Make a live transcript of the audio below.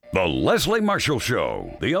The Leslie Marshall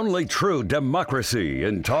Show, the only true democracy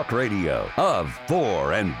in talk radio, of,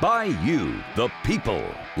 for, and by you, the people.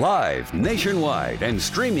 Live nationwide and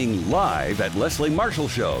streaming live at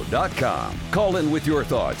lesliemarshallshow.com. Call in with your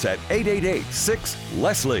thoughts at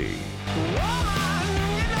 888-6-LESLIE.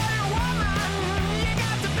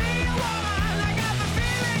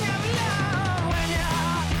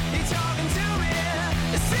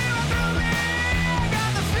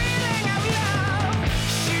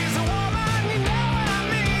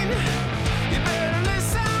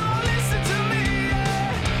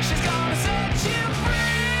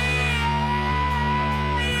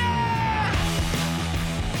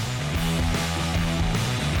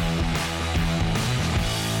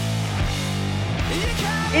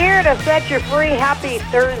 Here to set you free. Happy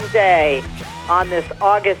Thursday on this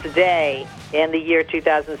August day in the year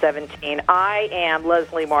 2017. I am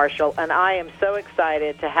Leslie Marshall, and I am so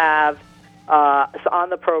excited to have on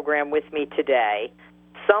the program with me today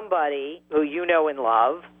somebody who you know and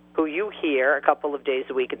love, who you hear a couple of days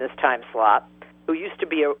a week in this time slot, who used to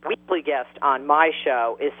be a weekly guest on my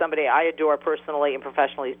show, is somebody I adore personally and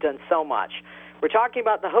professionally. He's done so much. We're talking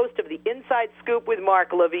about the host of the Inside Scoop with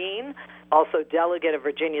Mark Levine, also delegate of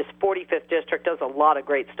Virginia's 45th District, does a lot of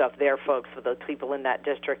great stuff there, folks, for those people in that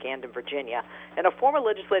district and in Virginia, and a former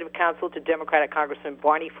legislative counsel to Democratic Congressman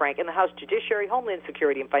Barney Frank in the House Judiciary, Homeland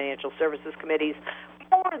Security, and Financial Services Committees.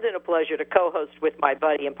 More than a pleasure to co-host with my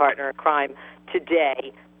buddy and partner in crime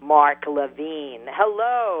today, Mark Levine.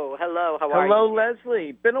 Hello, how are you? Hello,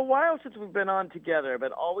 Leslie. Been a while since we've been on together,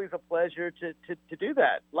 but always a pleasure to do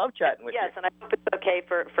that. Love chatting with you. Yes, and I hope it's okay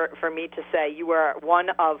for me to say you were one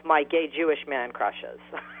of my gay Jewish man crushes.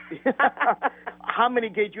 How many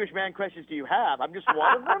gay Jewish man crushes do you have? I'm just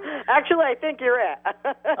one of them? Actually, I think you're it.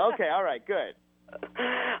 Okay, all right, good.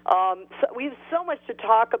 So we have so much to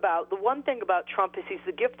talk about. The one thing about Trump is he's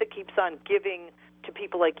the gift that keeps on giving to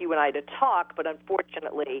people like you and I to talk, but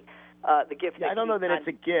unfortunately, the gift. Yeah, I don't know that it's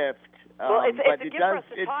a gift. Well, it's a gift for us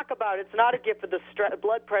to talk talk about. It's not a gift for the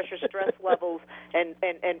blood pressure, stress levels, and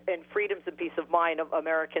freedoms and peace of mind of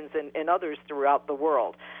Americans and others throughout the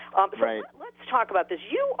world. Right. Let's talk about this.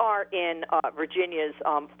 You are in Virginia's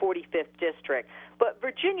 45th District, but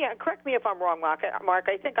Virginia, and correct me if I'm wrong, Mark,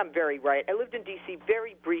 I think I'm very right. I lived in D.C.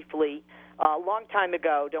 very briefly a long time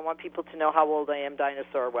ago. Don't want people to know how old I am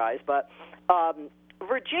dinosaur-wise, but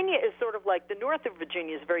Virginia is sort of like the north of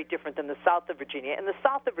Virginia is very different than the south of Virginia, and the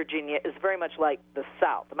south of Virginia is very much like the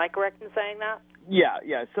south. Am I correct in saying that?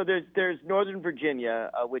 Yeah. So there's Northern Virginia,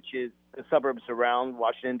 which is the suburbs around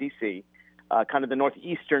Washington, D.C., kind of the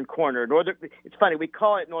northeastern corner. It's funny, we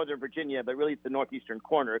call it Northern Virginia, but really it's the northeastern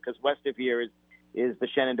corner because west of here is the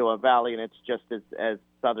Shenandoah Valley, and it's just as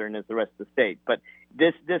southern as the rest of the state. But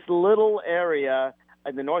this little area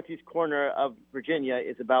in the northeast corner of Virginia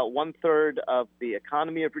is about 1/3 of the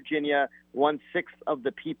economy of Virginia, 1/6 of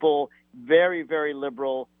the people, very, very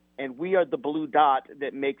liberal, and we are the blue dot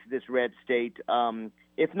that makes this red state,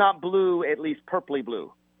 if not blue, at least purpley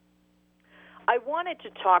blue. I wanted to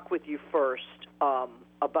talk with you first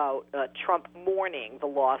about Trump mourning the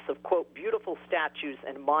loss of, quote, beautiful statues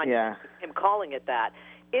and monuments, him calling it that,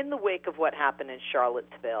 in the wake of what happened in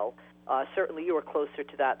Charlottesville. Certainly you are closer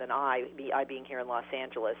to that than I being here in Los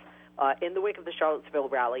Angeles. In the wake of the Charlottesville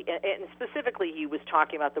rally, and specifically he was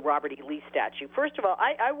talking about the Robert E. Lee statue. First of all,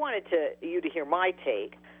 I wanted you to hear my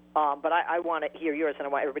take, but I want to hear yours, and I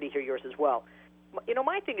want everybody to hear yours as well. You know,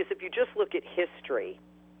 my thing is if you just look at history,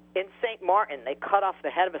 in St. Martin, they cut off the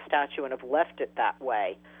head of a statue and have left it that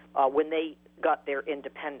way when they got their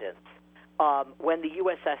independence. When the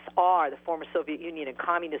USSR, the former Soviet Union, and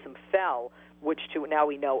communism fell, which now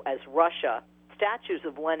we know as Russia, statues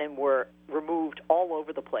of Lenin were removed all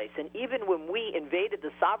over the place. And even when we invaded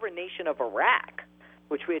the sovereign nation of Iraq,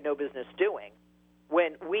 which we had no business doing,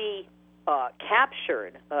 when we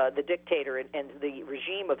captured the dictator and the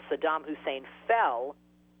regime of Saddam Hussein fell,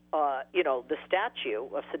 the statue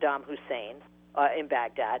of Saddam Hussein in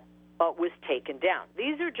Baghdad was taken down.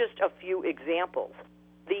 These are just a few examples.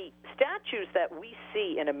 The statues that we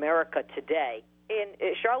see in America today, in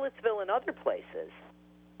Charlottesville and other places,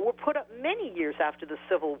 were put up many years after the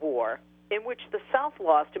Civil War, in which the South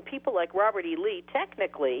lost, and people like Robert E. Lee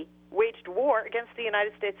technically waged war against the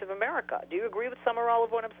United States of America. Do you agree with some or all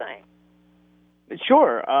of what I'm saying?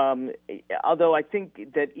 Sure. Although I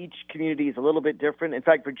think that each community is a little bit different. In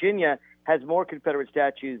fact, Virginia has more Confederate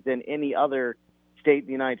statues than any other state in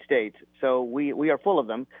the United States. So we are full of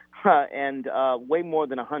them, and way more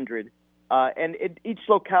than 100. And each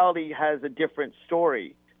locality has a different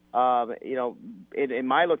story. In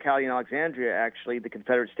my locality in Alexandria, actually, the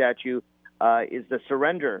Confederate statue is the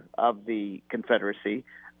surrender of the Confederacy.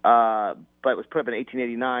 but it was put up in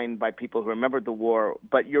 1889 by people who remembered the war.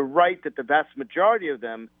 But you're right that the vast majority of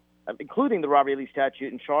them, including the Robert E. Lee statue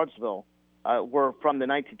in Charlottesville, were from the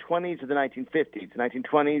 1920s to the 1950s. The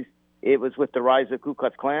 1920s, it was with the rise of Ku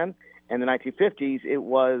Klux Klan, and the 1950s, it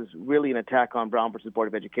was really an attack on Brown versus Board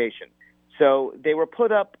of Education. So they were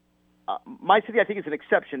put up. My city, I think, is an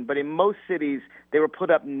exception, but in most cities, they were put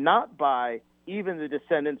up not by even the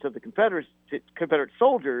descendants of the Confederate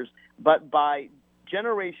soldiers, but by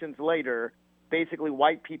generations later, basically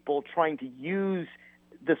white people trying to use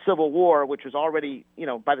the Civil War, which was already,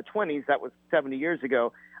 by the 20s, that was 70 years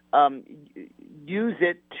ago, use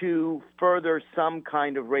it to further some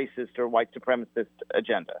kind of racist or white supremacist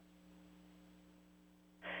agenda.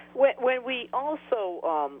 When we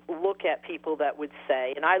also look at people that would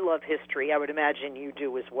say, and I love history, I would imagine you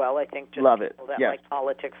do as well. I think just love people it. that Yes. like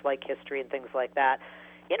politics, like history, and things like that.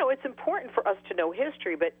 It's important for us to know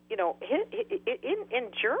history, but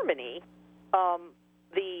in Germany,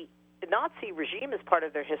 the Nazi regime is part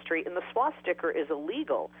of their history, and the swastika is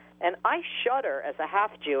illegal. And I shudder as a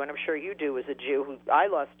half Jew, and I'm sure you do as a Jew. I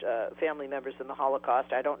lost family members in the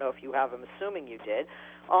Holocaust. I don't know if you have. I'm assuming you did.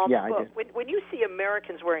 Yeah, I did. When you see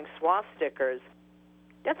Americans wearing swastikas,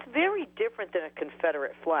 that's very different than a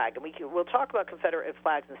Confederate flag. And we'll talk about Confederate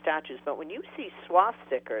flags and statues, but when you see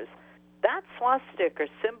swastikas, that swastika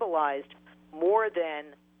symbolized more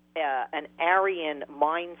than an Aryan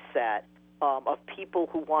mindset of people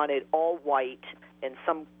who wanted all white and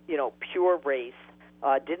some, pure race,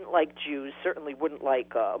 didn't like Jews, certainly wouldn't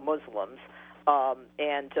like Muslims,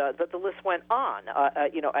 and the list went on.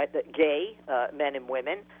 Gay men and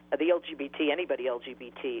women, the LGBT, anybody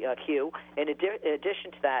LGBTQ. In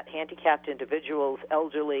addition to that, handicapped individuals,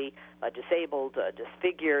 elderly, disabled,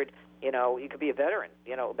 disfigured. You could be a veteran.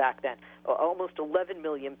 Back then, almost 11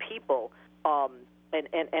 million people. And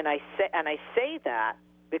I say that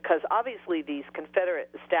because obviously these Confederate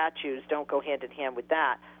statues don't go hand in hand with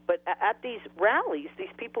that. But at these rallies, these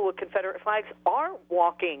people with Confederate flags are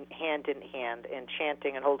walking hand in hand and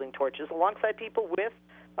chanting and holding torches alongside people with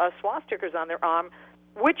swastikas on their arm,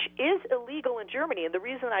 which is illegal in Germany. And the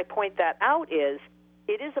reason I point that out is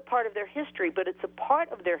it is a part of their history, but it's a part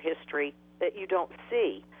of their history that you don't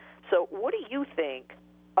see. So what do you think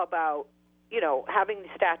about, having the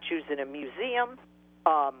statues in a museum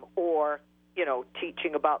or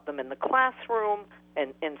teaching about them in the classroom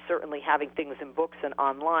and certainly having things in books and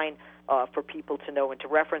online for people to know and to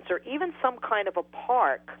reference, or even some kind of a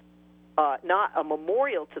park, not a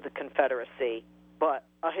memorial to the Confederacy, but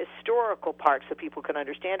a historical park so people can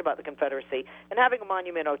understand about the Confederacy. And having a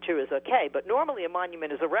monument or two is okay, but normally a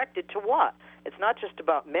monument is erected to what? It's not just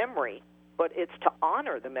about memory, but it's to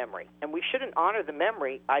honor the memory. And we shouldn't honor the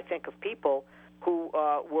memory, I think, of people who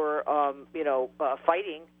were,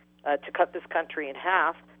 fighting to cut this country in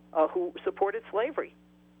half, who supported slavery.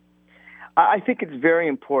 I think it's very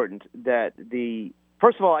important that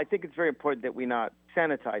first of all, I think it's very important that we not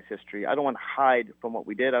sanitize history. I don't want to hide from what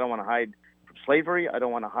we did. I don't want to hide from slavery. I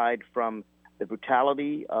don't want to hide from the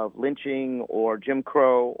brutality of lynching or Jim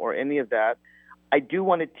Crow or any of that. I do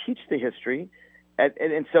want to teach the history.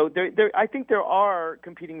 And so I think there are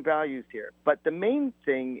competing values here. But the main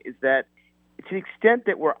thing is that to the extent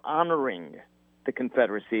that we're honoring the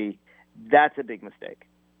Confederacy, that's a big mistake.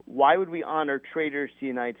 Why would we honor traitors to the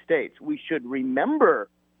United States? We should remember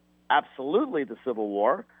absolutely the Civil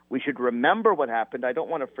War. We should remember what happened. I don't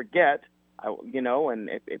want to forget,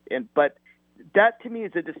 but that to me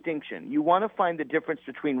is a distinction. You want to find the difference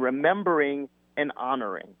between remembering and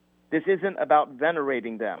honoring. This isn't about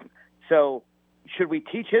venerating them. So should we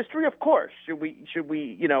teach history? Of course. Should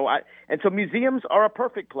we, and so museums are a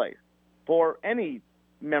perfect place for any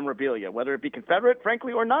memorabilia, whether it be Confederate,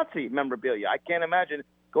 frankly, or Nazi memorabilia. I can't imagine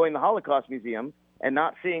going to the Holocaust Museum and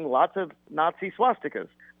not seeing lots of Nazi swastikas.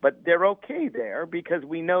 But they're okay there because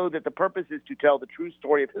we know that the purpose is to tell the true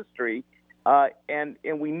story of history, and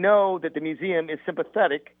we know that the museum is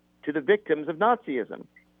sympathetic to the victims of Nazism.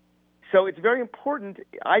 So it's very important,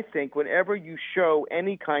 I think, whenever you show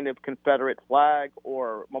any kind of Confederate flag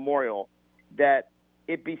or memorial, that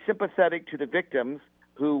it be sympathetic to the victims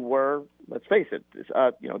who were, let's face it,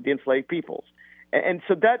 the enslaved peoples. And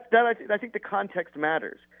so that I think the context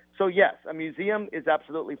matters. So yes, a museum is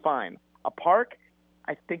absolutely fine. A park,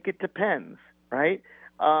 I think it depends, right?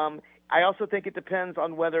 I also think it depends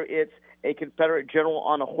on whether it's a Confederate general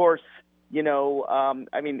on a horse. In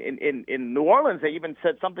New Orleans, they even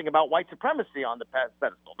said something about white supremacy on the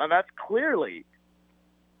pedestal. Now that's clearly,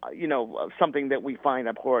 something that we find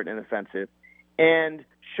abhorrent and offensive. And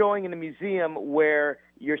showing in a museum where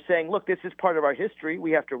you're saying, look, this is part of our history.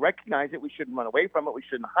 We have to recognize it. We shouldn't run away from it. We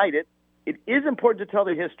shouldn't hide it. it is important to tell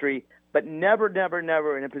the history, but never, never,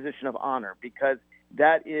 never in a position of honor, because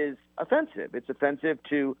that is offensive. It's offensive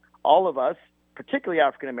to all of us, particularly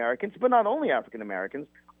African Americans, but not only African Americans,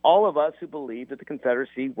 all of us who believe that the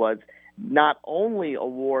Confederacy was not only a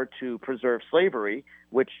war to preserve slavery,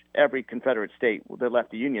 which every Confederate state that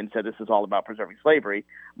left the Union said this is all about preserving slavery,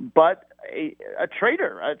 but a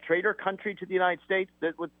traitor country to the United States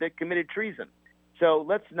that committed treason. So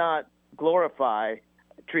let's not glorify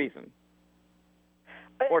treason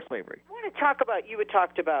or slavery. I want to talk about, you had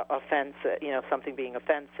talked about offensive, something being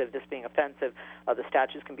offensive, this being offensive, the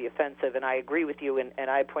statues can be offensive, and I agree with you, and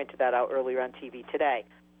I pointed that out earlier on TV today.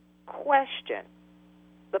 Question.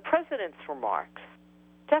 The president's remarks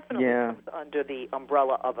definitely comes under the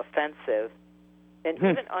umbrella of offensive, and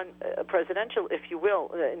even presidential, if you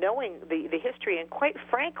will, knowing the history, and quite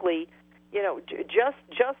frankly,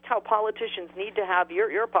 just how politicians need to have,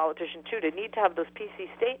 you're a politician too, to need to have those PC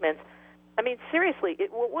statements. I mean, seriously,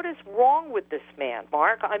 what is wrong with this man,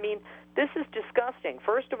 Mark? I mean, this is disgusting.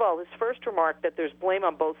 First of all, his first remark that there's blame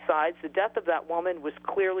on both sides, the death of that woman was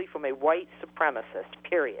clearly from a white supremacist,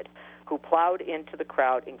 period, who plowed into the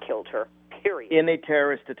crowd and killed her, period. In a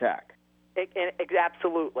terrorist attack.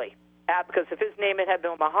 Absolutely. Because if his name had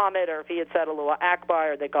been Muhammad, or if he had said Allah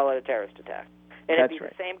Akbar, they call it a terrorist attack. And it'd be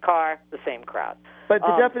the same car, the same crowd. But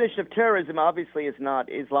the definition of terrorism obviously is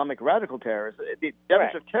not Islamic radical terrorism. The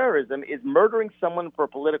definition of terrorism is murdering someone for a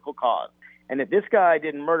political cause. And if this guy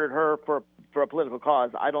didn't murder her for a political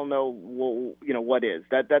cause, I don't know, what is.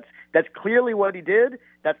 That's clearly what he did.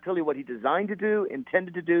 That's clearly what he designed to do,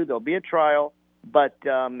 intended to do. There'll be a trial, but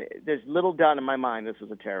there's little doubt in my mind this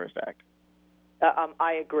was a terrorist act.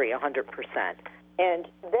 I agree 100%. And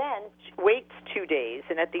then waits 2 days,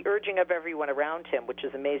 and at the urging of everyone around him, which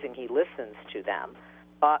is amazing, he listens to them,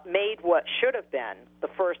 made what should have been the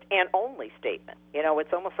first and only statement.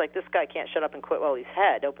 It's almost like this guy can't shut up and quit while he's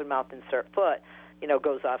head, open mouth, insert foot,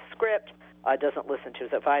 goes off script, doesn't listen to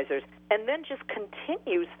his advisors, and then just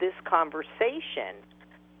continues this conversation.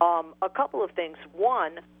 A couple of things.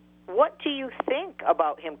 One, what do you think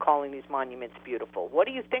about him calling these monuments beautiful? What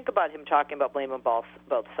do you think about him talking about blame on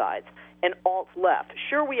both sides? And alt-left.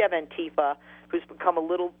 Sure, we have Antifa, who's become a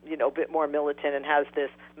little, bit more militant and has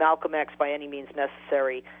this Malcolm X by any means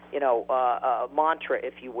necessary, mantra,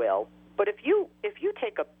 if you will. But if you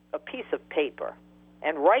take a piece of paper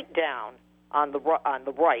and write down on the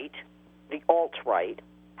right, the alt-right,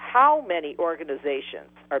 how many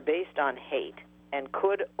organizations are based on hate and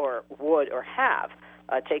could or would or have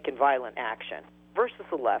taken violent action versus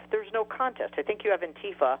the left, there's no contest. I think you have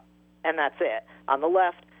Antifa, and that's it, on the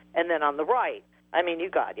left. And then on the right, I mean, you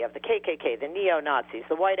have the KKK, the neo-Nazis,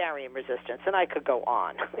 the white Aryan resistance, and I could go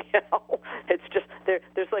on. It's just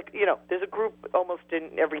there's a group almost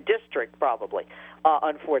in every district, probably,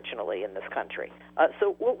 unfortunately, in this country.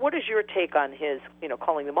 So, what is your take on his,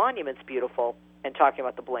 calling the monuments beautiful and talking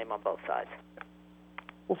about the blame on both sides?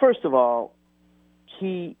 Well, first of all,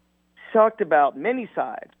 he talked about many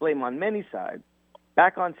sides, blame on many sides.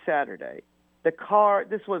 Back on Saturday, this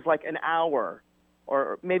was like an hour,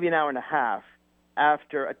 or maybe an hour and a half,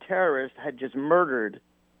 after a terrorist had just murdered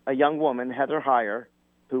a young woman, Heather Heyer,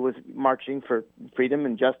 who was marching for freedom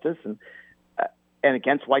and justice and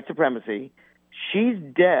against white supremacy. She's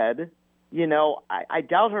dead. I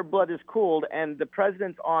doubt her blood is cooled, and the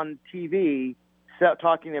president's on TV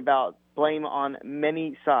talking about blame on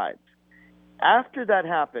many sides. After that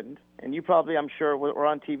happened, and you probably, I'm sure, were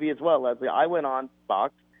on TV as well, Leslie, I went on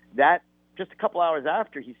Fox, just a couple hours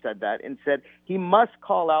after he said that, and said he must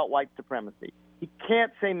call out white supremacy. He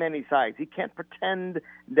can't say many sides. He can't pretend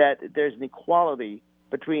that there's an equality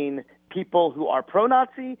between people who are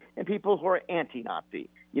pro-Nazi and people who are anti-Nazi.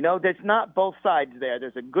 There's not both sides there.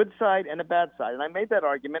 There's a good side and a bad side. And I made that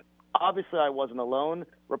argument. Obviously, I wasn't alone.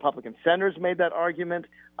 Republican senators made that argument.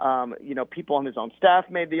 People on his own staff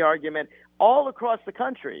made the argument. All across the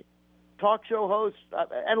country, talk show hosts,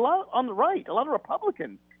 and a lot on the right, a lot of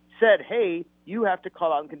Republicans said, hey, you have to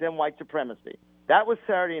call out and condemn white supremacy. That was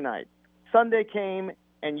Saturday night. Sunday came,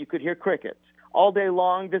 and you could hear crickets. All day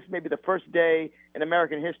long, this may be the first day in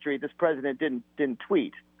American history this president didn't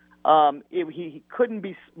tweet. He couldn't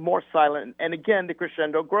be more silent. And again, the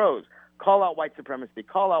crescendo grows. Call out white supremacy.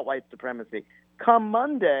 Call out white supremacy. Come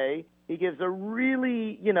Monday, he gives a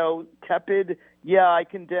really, tepid, I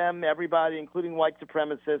condemn everybody, including white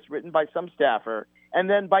supremacists, written by some staffer. And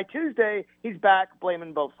then by Tuesday, he's back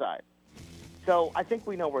blaming both sides. So I think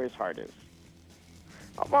we know where his heart is.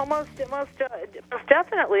 Well, most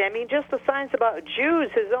definitely. I mean, just the signs about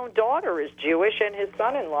Jews. His own daughter is Jewish, and his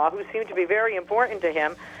son-in-law, who seemed to be very important to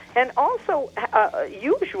him, and also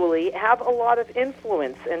usually have a lot of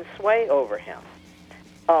influence and sway over him.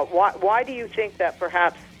 Why do you think that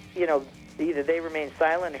perhaps, either they remain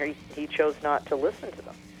silent or he chose not to listen to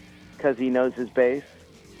them? Because he knows his base.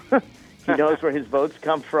 He knows where his votes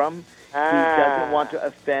come from. He doesn't want to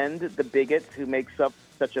offend the bigots who makes up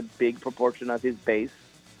such a big proportion of his base.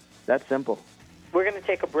 That's simple. We're going to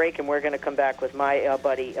take a break, and we're going to come back with my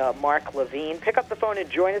buddy Mark Levine. Pick up the phone and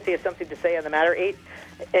join us. He has something to say on the matter.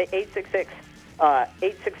 866.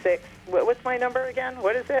 What's my number again?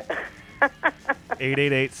 What is it?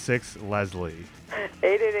 8886-LESLIE.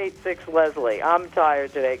 8886-LESLIE. I'm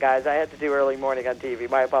tired today, guys. I had to do early morning on TV.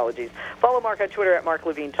 My apologies. Follow Mark on Twitter at Mark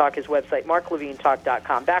Levine Talk, his website,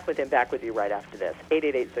 marklevinetalk.com. Back with you right after this.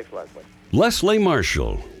 8886-LESLIE. Leslie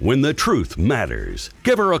Marshall, when the truth matters.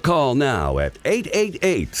 Give her a call now at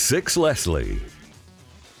 888-6-LESLIE.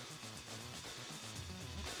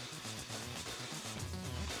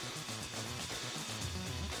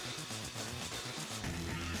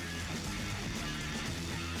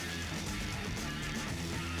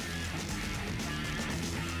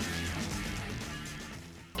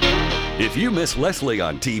 If you miss Leslie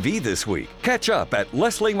on TV this week, catch up at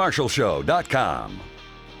lesliemarshallshow.com.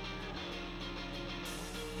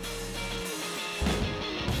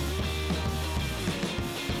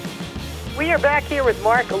 We are back here with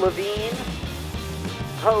Mark Levine,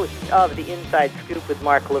 host of the Inside Scoop with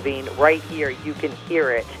Mark Levine. Right here, you can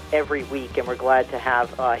hear it every week, and we're glad to have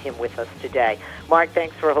him with us today. Mark,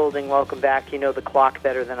 thanks for holding. Welcome back. You know the clock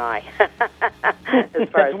better than I.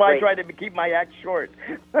 That's why I try to keep my act short.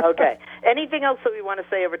 Okay. Anything else that we want to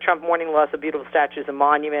say over Trump mourning loss of beautiful statues and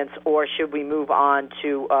monuments, or should we move on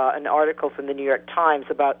to an article from the New York Times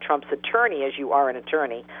about Trump's attorney, as you are an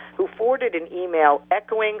attorney, who forwarded an email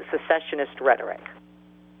echoing secessionist rhetoric?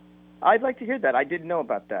 I'd like to hear that. I didn't know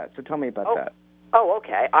about that, so tell me about that. Oh,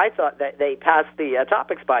 okay. I thought that they passed the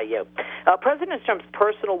topics by you. President Trump's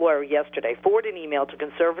personal lawyer yesterday forwarded an email to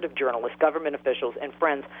conservative journalists, government officials, and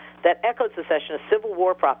friends that echoed secessionist Civil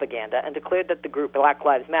War propaganda and declared that the group Black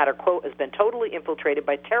Lives Matter, quote, has been totally infiltrated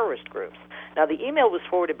by terrorist groups. Now, the email was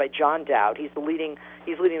forwarded by John Dowd. He's leading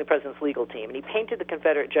the president's legal team, and he painted the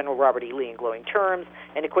Confederate General Robert E. Lee in glowing terms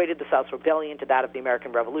and equated the South's rebellion to that of the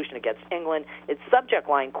American Revolution against England. Its subject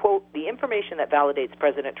line, quote, the information that validates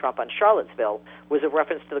President Trump on Charlottesville was a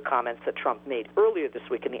reference to the comments that Trump made earlier this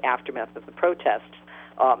week in the aftermath of the protests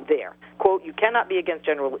there. Quote, you cannot be against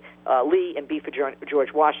General Lee and be for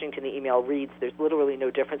George Washington. The email reads, there's literally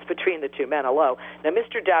no difference between the two men. Hello. Now,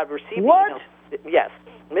 Mr. Dowd received the email. Yes.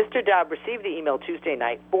 Mr. Dowd received the email Tuesday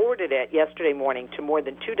night, forwarded it yesterday morning to more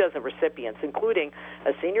than 24 recipients, including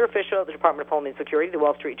a senior official at the Department of Homeland Security, the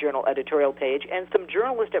Wall Street Journal editorial page, and some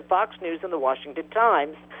journalists at Fox News and the Washington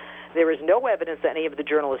Times. There is no evidence that any of the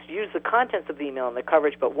journalists used the contents of the email in the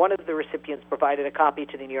coverage, but one of the recipients provided a copy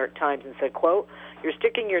to the New York Times and said, quote, you're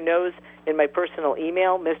sticking your nose in my personal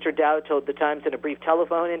email, Mr. Dowd told the Times in a brief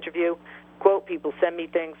telephone interview. Quote, people send me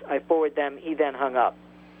things, I forward them. He then hung up.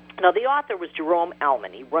 Now, the author was Jerome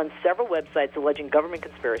Alman. He runs several websites alleging government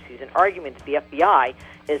conspiracies and arguments the FBI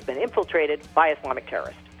has been infiltrated by Islamic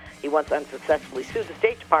terrorists. He once unsuccessfully sued the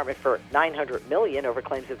State Department for $900 million over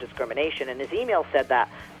claims of discrimination, and his email said that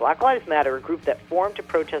Black Lives Matter, a group that formed to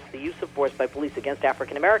protest the use of force by police against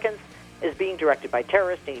African Americans, is being directed by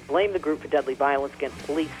terrorists, and he blamed the group for deadly violence against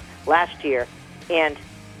police last year and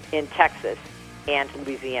in Texas and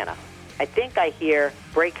Louisiana. I think I hear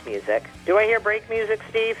break music. Do I hear break music,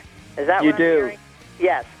 Steve? Is that what I'm hearing?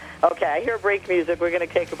 Yes. Okay, I hear break music. We're going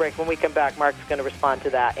to take a break. When we come back, Mark's going to respond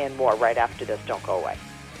to that and more right after this. Don't go away.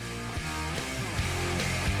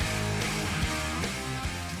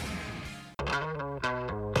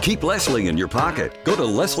 Keep Leslie in your pocket. Go to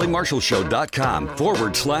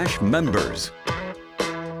lesliemarshallshow.com/members.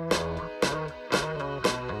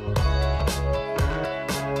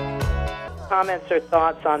 Comments or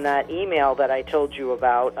thoughts on that email that I told you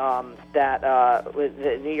about that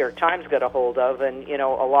the New York Times got a hold of, and a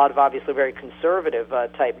lot of obviously very conservative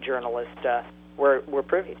type journalists were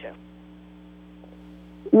privy to.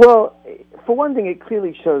 Well, for one thing, it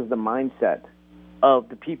clearly shows the mindset of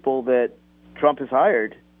the people that Trump has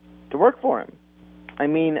hired to work for him. I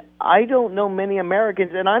mean, I don't know many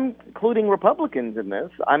Americans, and I'm including Republicans in this.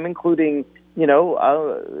 I'm including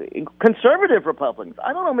conservative Republicans.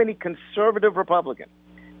 I don't know many conservative Republicans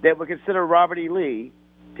that would consider Robert E. Lee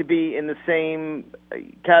to be in the same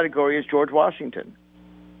category as George Washington.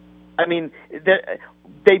 I mean,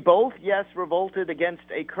 they both, yes, revolted against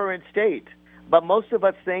a current state, but most of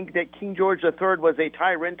us think that King George III was a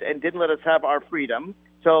tyrant and didn't let us have our freedom.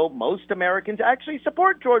 So most Americans actually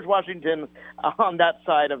support George Washington on that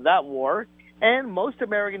side of that war. And most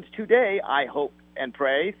Americans today, I hope and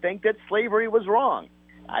pray, think that slavery was wrong.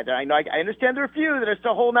 I understand there are a few that are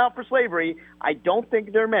still holding out for slavery. I don't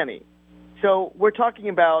think there are many. So we're talking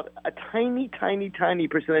about a tiny, tiny, tiny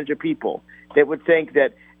percentage of people that would think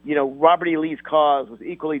that, Robert E. Lee's cause was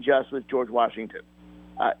equally just with George Washington.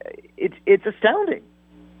 It's astounding.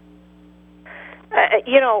 And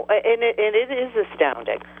it is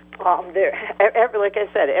astounding. Like I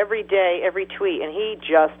said, every day, every tweet, and he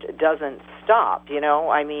just doesn't stop.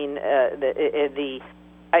 I mean,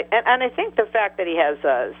 and I think the fact that he has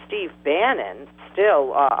Steve Bannon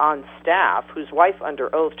still on staff, whose wife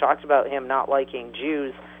under oath talks about him not liking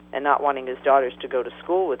Jews and not wanting his daughters to go to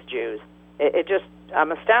school with Jews.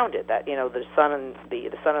 I'm astounded that the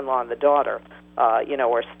son-in-law and the daughter,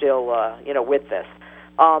 are still with this.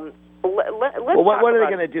 What are they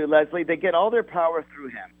going to do, Leslie? They get all their power through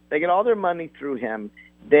him. They get all their money through him.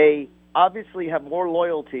 They obviously have more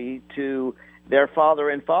loyalty to their father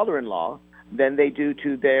and father-in-law than they do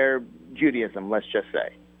to their Judaism, let's just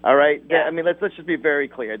say. All right? Yeah. I mean, let's just be very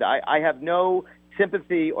clear. I have no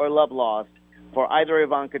sympathy or love lost for either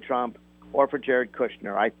Ivanka Trump or for Jared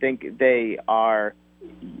Kushner. I think they are,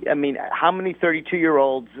 how many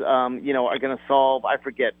 32-year-olds, are going to solve, I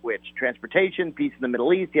forget which, transportation, peace in the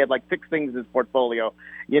Middle East. He had like 6 things in his portfolio,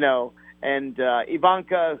 and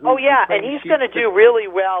Ivanka. And he's going to do really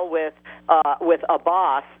well with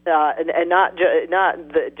Abbas, and not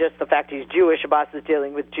just the fact he's Jewish. Abbas is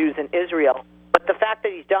dealing with Jews in Israel, but the fact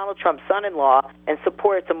that he's Donald Trump's son-in-law and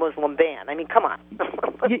supports a Muslim ban. I mean, come on.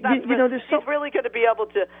 He's really going to be able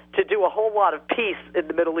to do a whole lot of peace in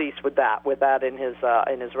the Middle East with that in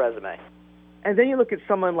his resume. And then you look at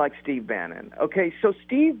someone like Steve Bannon. Okay, so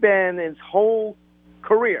Steve Bannon's whole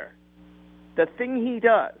career, the thing he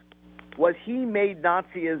does was he made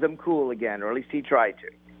Nazism cool again, or at least he tried to.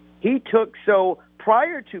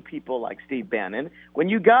 Prior to people like Steve Bannon, when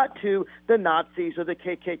you got to the Nazis or the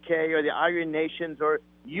KKK or the Aryan Nations, or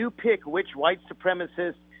you pick which white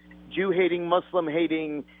supremacist, Jew-hating,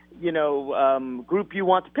 Muslim-hating, group you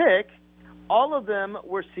want to pick, all of them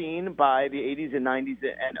were seen by the 80s and 90s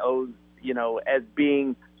and O's, as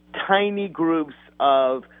being tiny groups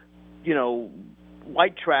of,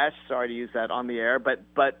 white trash, sorry to use that on the air, but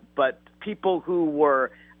people who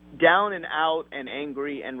were down and out and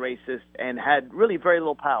angry and racist and had really very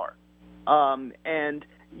little power.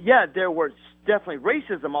 There was definitely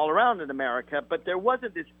racism all around in America, but there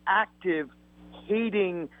wasn't this active,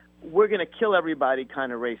 hating, we're going to kill everybody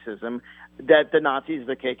kind of racism that the Nazis,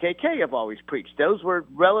 the KKK have always preached. Those were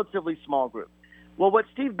relatively small groups. Well, what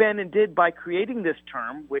Steve Bannon did by creating this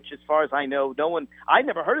term, which as far as I know, I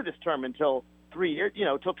never heard of this term until 3 years,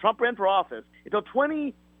 until Trump ran for office, until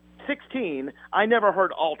 2016, I never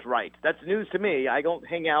heard alt-right. That's news to me. I don't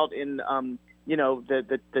hang out in,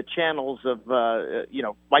 the channels of,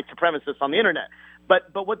 white supremacists on the internet.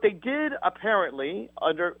 But what they did apparently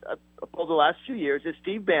over the last few years is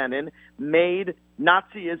Steve Bannon made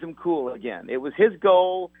Nazism cool again. It was his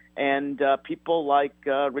goal, and people like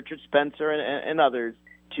Richard Spencer and others,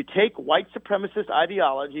 to take white supremacist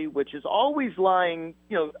ideology, which is always lying,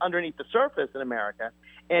 underneath the surface in America,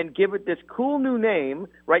 and give it this cool new name,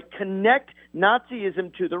 right? Connect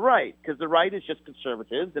Nazism to the right, because the right is just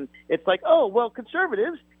conservatives, and it's like, oh, well,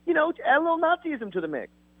 conservatives, add a little Nazism to the mix.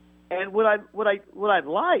 And what I'd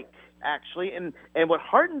like, actually, and what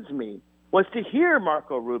heartens me, was to hear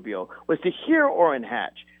Marco Rubio, was to hear Orrin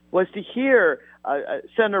Hatch, was to hear a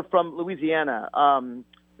senator from Louisiana,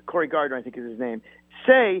 Cory Gardner, I think is his name,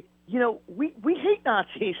 say, we hate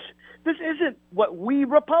Nazis. This isn't what we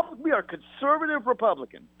are conservative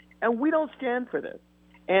Republicans, and we don't stand for this.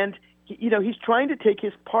 And, he's trying to take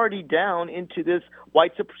his party down into this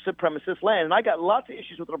white supremacist land. And I got lots of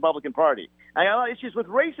issues with the Republican Party. I got a lot of issues with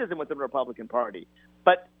racism with the Republican Party.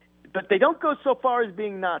 But they don't go so far as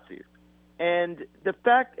being Nazis. And the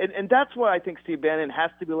fact, and that's why I think Steve Bannon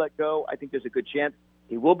has to be let go. I think there's a good chance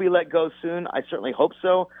he will be let go soon. I certainly hope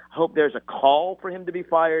so. I hope there's a call for him to be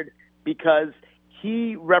fired, because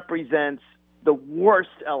he represents the worst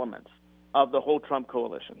elements of the whole Trump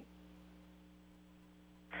coalition.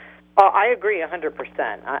 I agree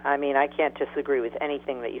 100%. I mean, I can't disagree with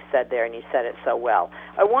anything that you said there, and you said it so well.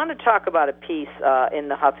 I want to talk about a piece in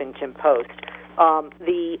the Huffington Post.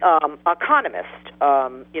 The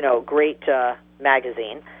Economist, great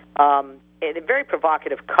magazine, a very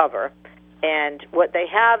provocative cover. And what they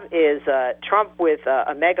have is Trump with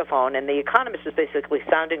a megaphone, and the Economist is basically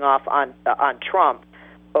sounding off on Trump.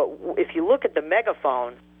 But if you look at the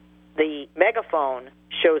megaphone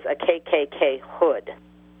shows a KKK hood.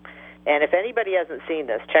 And if anybody hasn't seen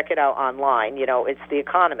this, check it out online. It's The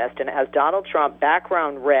Economist, and it has Donald Trump,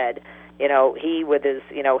 background red, He with his,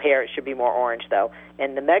 hair, it should be more orange, though.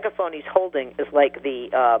 And the megaphone he's holding is like the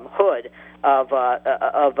hood of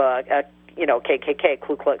KKK,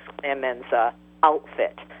 Ku Klux Klan's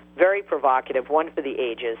outfit. Very provocative, one for the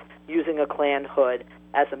ages, using a Klan hood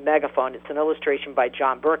as a megaphone. It's an illustration by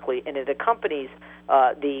John Berkeley, and it accompanies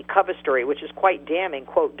the cover story, which is quite damning.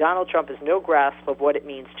 Quote, Donald Trump has no grasp of what it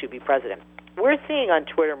means to be president. We're seeing on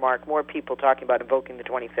Twitter, Mark, more people talking about invoking the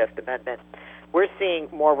 25th Amendment. We're seeing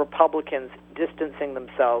more Republicans distancing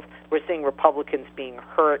themselves. We're seeing Republicans being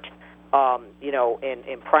hurt,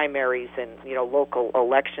 in primaries and, local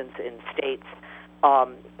elections in states.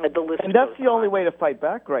 And that's the only way to fight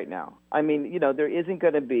back right now. I mean, there isn't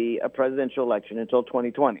going to be a presidential election until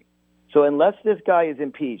 2020. So unless this guy is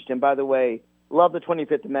impeached, and by the way, love the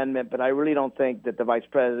 25th Amendment, but I really don't think that the vice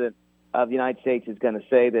president of the United States is going to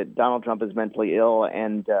say that Donald Trump is mentally ill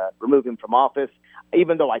and remove him from office,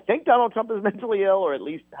 even though I think Donald Trump is mentally ill or at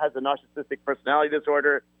least has a narcissistic personality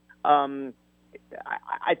disorder.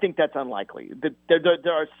 I think that's unlikely.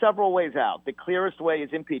 There are several ways out. The clearest way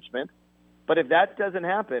is impeachment. But if that doesn't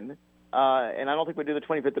happen, and I don't think we do the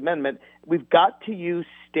 25th Amendment, we've got to use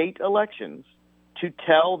state elections to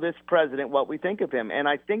tell this president what we think of him. And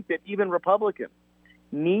I think that even Republicans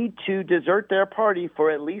need to desert their party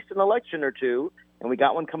for at least an election or two, and we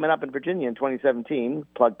got one coming up in Virginia in 2017,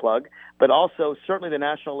 plug, but also certainly the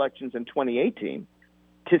national elections in 2018,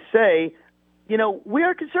 to say, we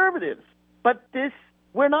are conservatives, but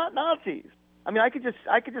we're not Nazis. I mean, I could just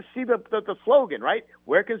see the slogan, right?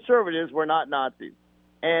 We're conservatives, we're not Nazis.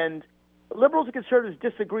 And liberals and conservatives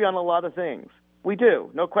disagree on a lot of things. We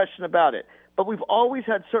do, no question about it. But we've always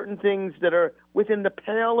had certain things that are within the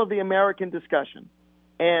pale of the American discussion.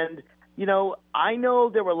 And, I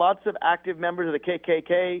know there were lots of active members of the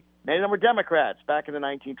KKK. Many of them were Democrats back in the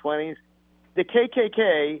 1920s. The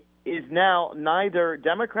KKK is now neither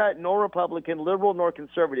Democrat nor Republican, liberal nor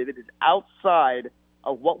conservative. It is outside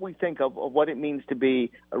of what we think of what it means to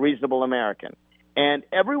be a reasonable American. And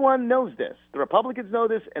everyone knows this. The Republicans know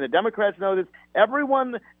this, and the Democrats know this.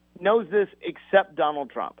 Everyone knows this except Donald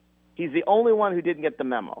Trump. He's the only one who didn't get the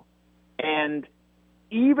memo. And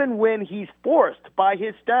even when he's forced by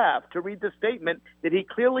his staff to read the statement that he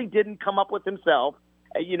clearly didn't come up with himself,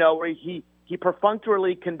 where he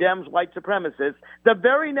perfunctorily condemns white supremacists, the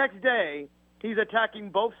very next day he's attacking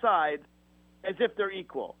both sides as if they're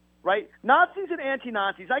equal. Right? Nazis and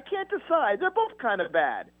anti-Nazis, I can't decide. They're both kind of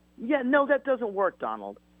bad. Yeah, no, that doesn't work,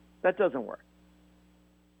 Donald. That doesn't work.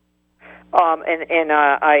 I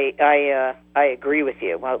agree with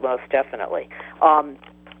you, most definitely.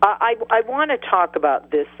 I want to talk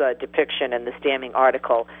about this depiction in this damning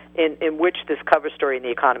article in which this cover story in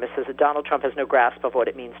The Economist says that Donald Trump has no grasp of what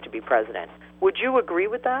it means to be president. Would you agree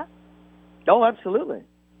with that? Oh, absolutely.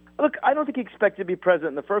 Look, I don't think he expected to be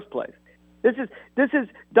president in the first place. This is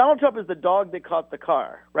Donald Trump is the dog that caught the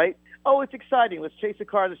car, right? Oh, it's exciting. Let's chase a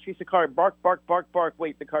car. Bark, bark, bark, bark.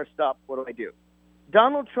 Wait, the car stopped. What do?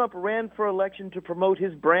 Donald Trump ran for election to promote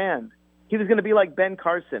his brand. He was going to be like Ben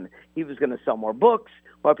Carson. He was going to sell more books.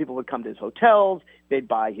 More people would come to his hotels. They'd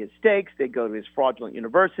buy his steaks. They'd go to his fraudulent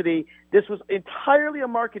university. This was entirely a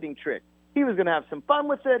marketing trick. He was going to have some fun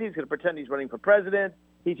with it. He's going to pretend he's running for president.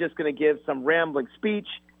 He's just going to give some rambling speech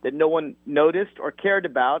that no one noticed or cared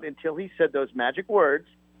about until he said those magic words,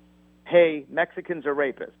 hey, Mexicans are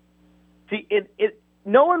rapists. See,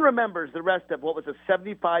 no one remembers the rest of what was a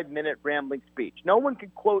 75-minute rambling speech. No one can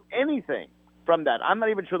quote anything from that. I'm not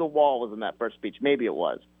even sure the wall was in that first speech. Maybe it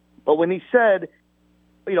was. But when he said,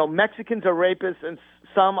 Mexicans are rapists and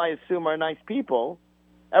some, I assume, are nice people,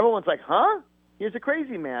 everyone's like, huh? Here's a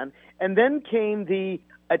crazy man. And then came the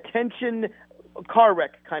attention, car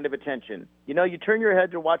wreck kind of attention. You turn your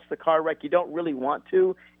head to watch the car wreck. You don't really want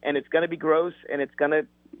to, and it's going to be gross, and it's going to,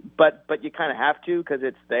 but you kind of have to because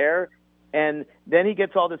it's there. And then he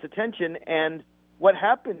gets all this attention, and what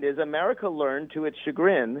happened is America learned to its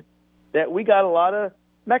chagrin that we got a lot of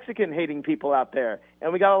Mexican-hating people out there,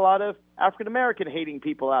 and we got a lot of African-American-hating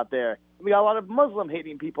people out there, and we got a lot of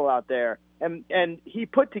Muslim-hating people out there. And he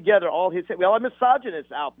put together we all have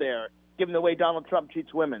misogynists out there, given the way Donald Trump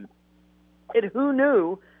treats women. And who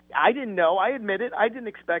knew? I didn't know. I admit it. I didn't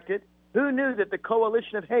expect it. Who knew that the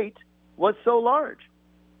coalition of hate was so large?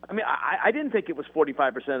 I mean, I didn't think it was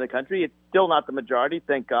 45% of the country. It's still not the majority,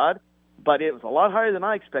 thank God. But it was a lot higher than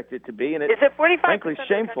I expected it to be. And it's, is it 45% frankly, of the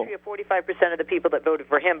shameful. country or 45% of the people that voted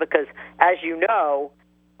for him? Because, as you know,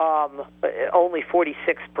 only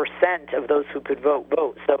 46% of those who could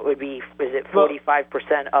vote. So it would be, is it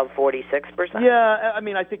 45% of 46%? Yeah, I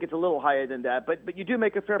mean, I think it's a little higher than that. But you do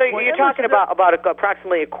make a fair point. So you're talking about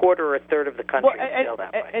approximately a quarter or a third of the country.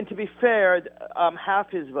 And to be fair, half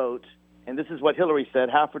his vote and this is what Hillary said,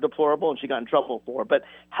 half were deplorable, and she got in trouble for, but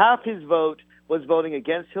half his vote was voting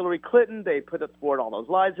against Hillary Clinton. They put forward all those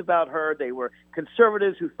lies about her. They were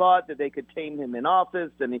conservatives who thought that they could tame him in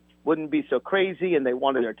office and he wouldn't be so crazy, and they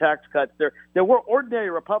wanted their tax cuts. There were ordinary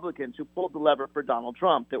Republicans who pulled the lever for Donald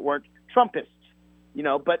Trump that weren't Trumpists,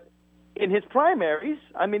 but in his primaries,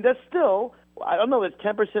 I mean, that's still, I don't know if it's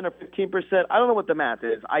 10% or 15%. I don't know what the math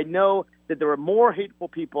is. I know that there are more hateful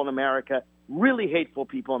people in America, really hateful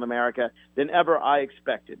people in America, than ever I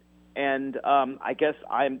expected. And I guess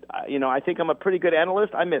I think I'm a pretty good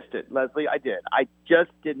analyst. I missed it, Leslie. I did. I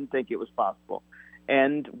just didn't think it was possible.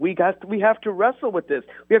 And we have to wrestle with this.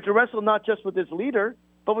 We have to wrestle not just with this leader,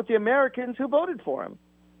 but with the Americans who voted for him,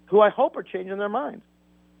 who I hope are changing their minds.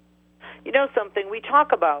 You know something? We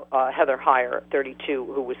talk about Heather Heyer, 32,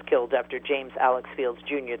 who was killed after James Alex Fields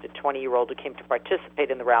Jr., the 20-year-old who came to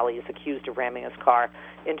participate in the rally, is accused of ramming his car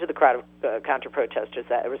into the crowd of counter-protesters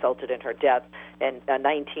that resulted in her death, and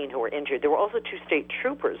 19 who were injured. There were also 2 state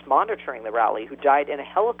troopers monitoring the rally who died in a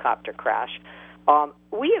helicopter crash.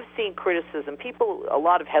 We have seen criticism. A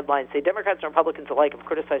lot of headlines say Democrats and Republicans alike have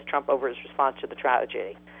criticized Trump over his response to the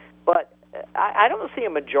tragedy. But I don't see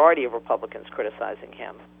a majority of Republicans criticizing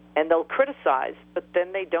him. And they'll criticize, but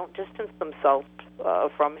then they don't distance themselves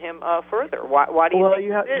from him further. Why do you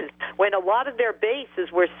think it is? When a lot of their base,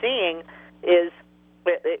 as we're seeing, is,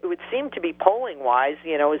 it would seem to be polling-wise,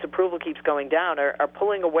 his approval keeps going down, are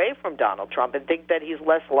pulling away from Donald Trump and think that he's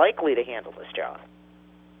less likely to handle this job.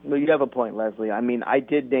 Well, you have a point, Leslie. I mean, I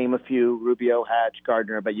did name a few, Rubio, Hatch,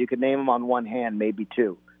 Gardner, but you could name them on one hand, maybe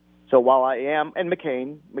 2. So while I am, and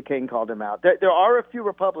McCain called him out. There are a few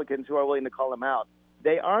Republicans who are willing to call him out.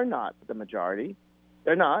 They are not the majority.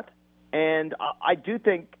 They're not. And I do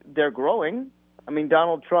think they're growing. I mean,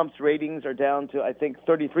 Donald Trump's ratings are down to, I think,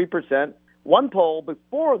 33%. One poll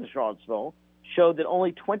before the Charlottesville showed that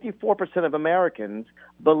only 24% of Americans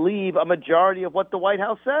believe a majority of what the White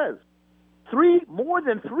House says. More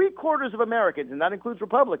than 3/4 of Americans, and that includes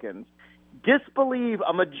Republicans, disbelieve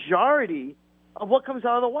a majority of what comes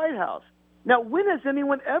out of the White House. Now, when has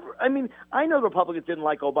anyone ever, I mean, I know the Republicans didn't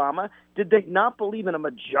like Obama. Did they not believe in a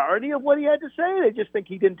majority of what he had to say? They just think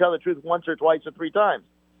he didn't tell the truth once or twice or 3 times.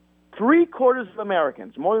 3/4 of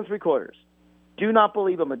Americans, more than 3/4, do not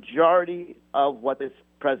believe a majority of what this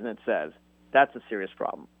president says. That's a serious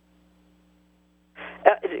problem.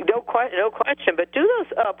 No question. But do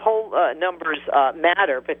those poll numbers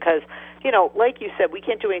matter? Because, like you said, we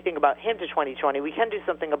can't do anything about him to 2020. We can do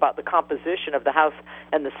something about the composition of the House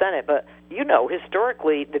and the Senate. But,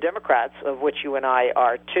 historically, the Democrats, of which you and I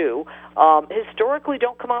are too, historically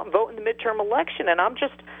don't come out and vote in the midterm election. And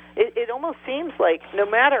it almost seems like no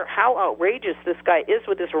matter how outrageous this guy is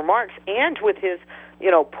with his remarks and with his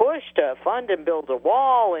push to fund and build a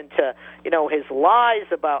wall, and to, his lies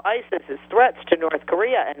about ISIS, his threats to North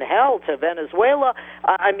Korea, and hell, to Venezuela.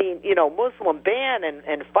 Muslim ban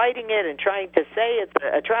and fighting it and trying to say it's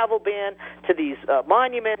a travel ban, to these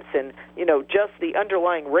monuments, and, just the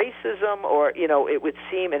underlying racism, or, it would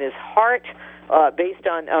seem in his heart, based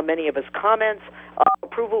on many of his comments,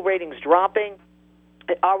 approval ratings dropping.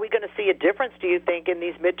 Are we going to see a difference, do you think, in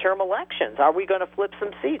these midterm elections? Are we going to flip some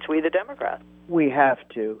seats, we the Democrats? We have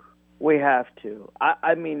to.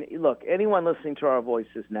 I mean, look, anyone listening to our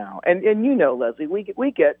voices now, and Leslie,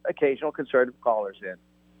 we get occasional conservative callers in,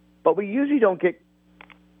 but we usually don't get,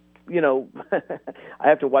 I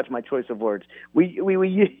have to watch my choice of words. We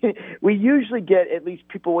usually get at least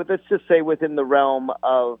people with, let's just say, within the realm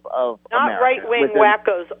of not America, right-wing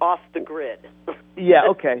wackos off the grid. Yeah,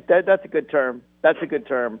 okay, that's a good term.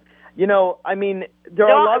 I mean, there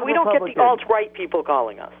are a lot of we don't get the alt-right people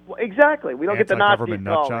calling us. Well, exactly. We don't get the Nazis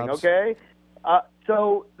calling, okay?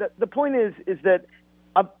 So the point is that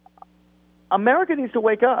America needs to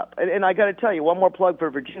wake up. And I got to tell you, one more plug for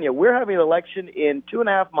Virginia. We're having an election in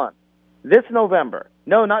 2.5 months, this November.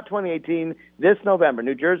 No, not 2018, this November.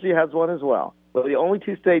 New Jersey has one as well. We're the only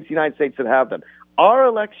 2 states in the United States that have them. Our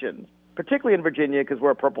elections, particularly in Virginia, because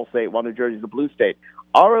we're a purple state while New Jersey is a blue state,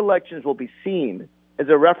 our elections will be seen as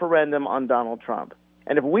a referendum on Donald Trump.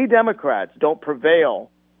 And if we Democrats don't prevail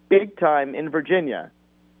big time in Virginia,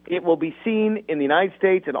 it will be seen in the United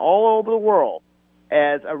States and all over the world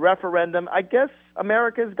as a referendum. I guess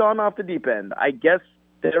America's gone off the deep end. I guess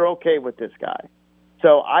they're okay with this guy.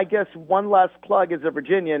 So I guess one last plug as a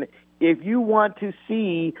Virginian, if you want to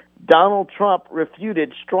see Donald Trump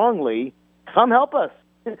refuted strongly, come help us.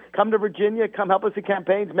 Come to Virginia, come help us in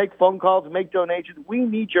campaigns, make phone calls, make donations. We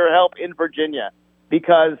need your help in Virginia,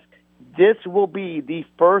 because this will be the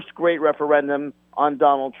first great referendum on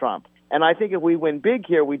Donald Trump. And I think if we win big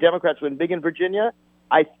here, we Democrats win big in Virginia,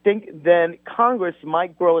 I think then Congress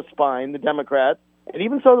might grow a spine, the Democrats, and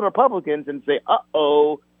even so the Republicans, and say,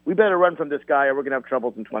 uh-oh, we better run from this guy or we're going to have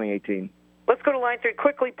troubles in 2018. Let's go to line 3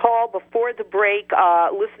 quickly, Paul, before the break,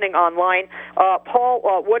 listening online. Paul,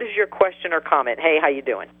 what is your question or comment? Hey, how you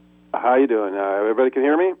doing? How you doing? Everybody can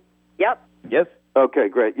hear me? Yep. Yes. Okay,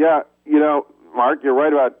 great. Yeah, Mark, you're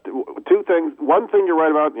right about two things. One thing you're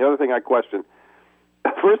right about, and the other thing I question.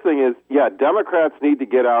 First thing is, Democrats need to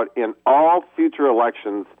get out in all future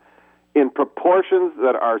elections in proportions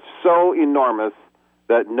that are so enormous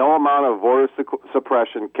that no amount of voter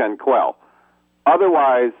suppression can quell.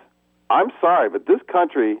 Otherwise, I'm sorry, but this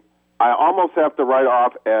country, I almost have to write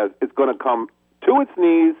off as it's going to come to its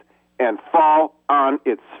knees and fall on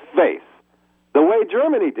its face, the way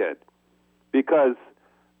Germany did. Because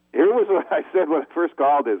here was what I said when I first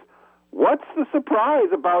called is, what's the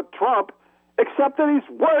surprise about Trump except that he's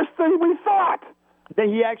worse than we thought? Then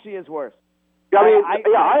he actually is worse.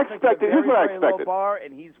 I expected. Here's what I expected. Low bar,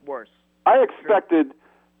 and he's worse. I expected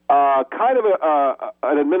kind of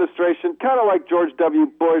an administration, kind of like George W.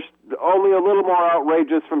 Bush, only a little more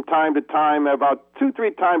outrageous from time to time, about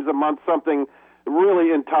 2-3 times a month, something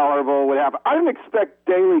really intolerable would happen. I didn't expect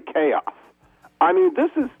daily chaos. I mean,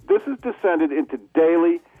 this is descended into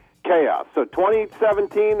daily chaos. So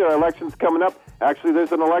 2017, there are elections coming up. Actually,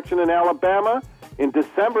 there's an election in Alabama in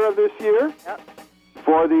December of this year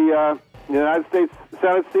for the United States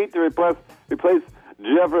Senate seat to replace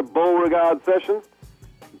Jeffrey Beauregard Sessions.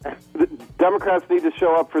 The Democrats need to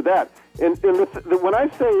show up for that. And when I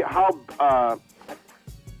say how...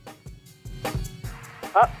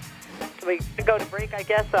 Can we go to break, I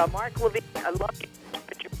guess? Mark Levine, I love you.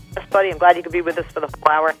 Yes, buddy, I'm glad you could be with us for the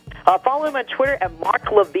whole hour. Follow him on Twitter at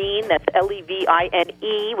Mark Levine. That's Levine,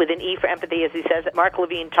 with an E for empathy, as he says, at Mark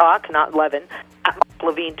Levine Talk, not Levin. At Mark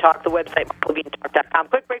Levine Talk, the website, marklevinetalk.com.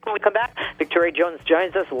 Quick break. When we come back, Victoria Jones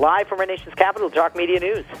joins us live from our nation's capital, Talk Media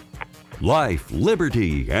News. Life,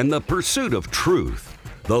 liberty, and the pursuit of truth.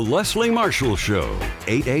 The Leslie Marshall Show,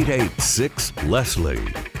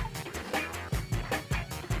 888-6-LESLIE.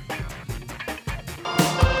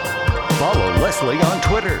 Follow Leslie on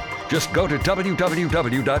Twitter. Just go to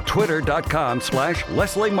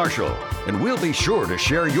www.twitter.com/Leslie Marshall, and we'll be sure to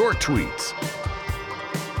share your tweets.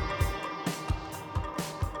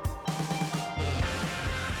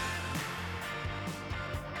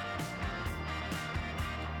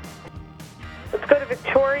 Let's go to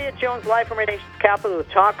Victoria Jones live from our nation's capital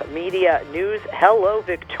with Talk Media News. Hello,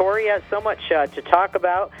 Victoria. So much to talk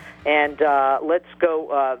about. And let's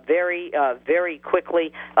go very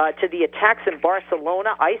quickly to the attacks in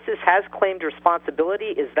Barcelona. ISIS has claimed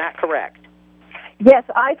responsibility. Is that correct? Yes,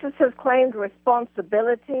 ISIS has claimed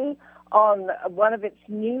responsibility on one of its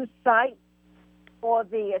news sites for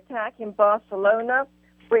the attack in Barcelona,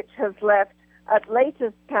 which has left, at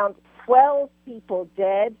latest count, 12 people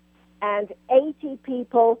dead and 80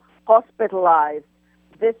 people hospitalized.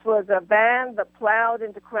 This was a van that plowed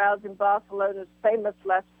into crowds in Barcelona's famous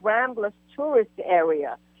Las Ramblas tourist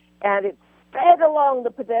area, and it sped along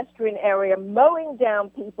the pedestrian area, mowing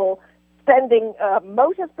down people, sending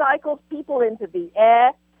motorcycles, people into the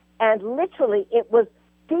air, and literally it was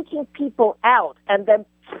seeking people out and then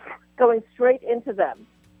going straight into them.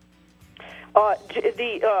 I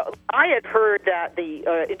had heard that the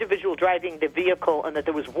individual driving the vehicle, and that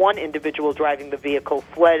there was one individual driving the vehicle,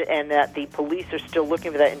 fled, and that the police are still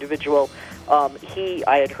looking for that individual. I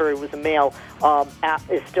had heard, was a male,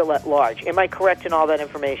 is still at large. Am I correct in all that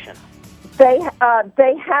information? They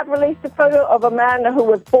have released a photo of a man who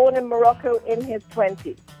was born in Morocco in his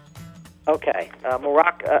 20s. Okay.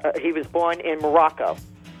 Morocco. He was born in Morocco.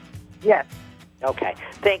 Yes. Okay.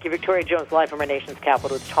 Thank you, Victoria Jones, live from our nation's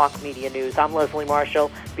capital, Talk Media News. I'm Leslie Marshall.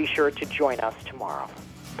 Be sure to join us tomorrow.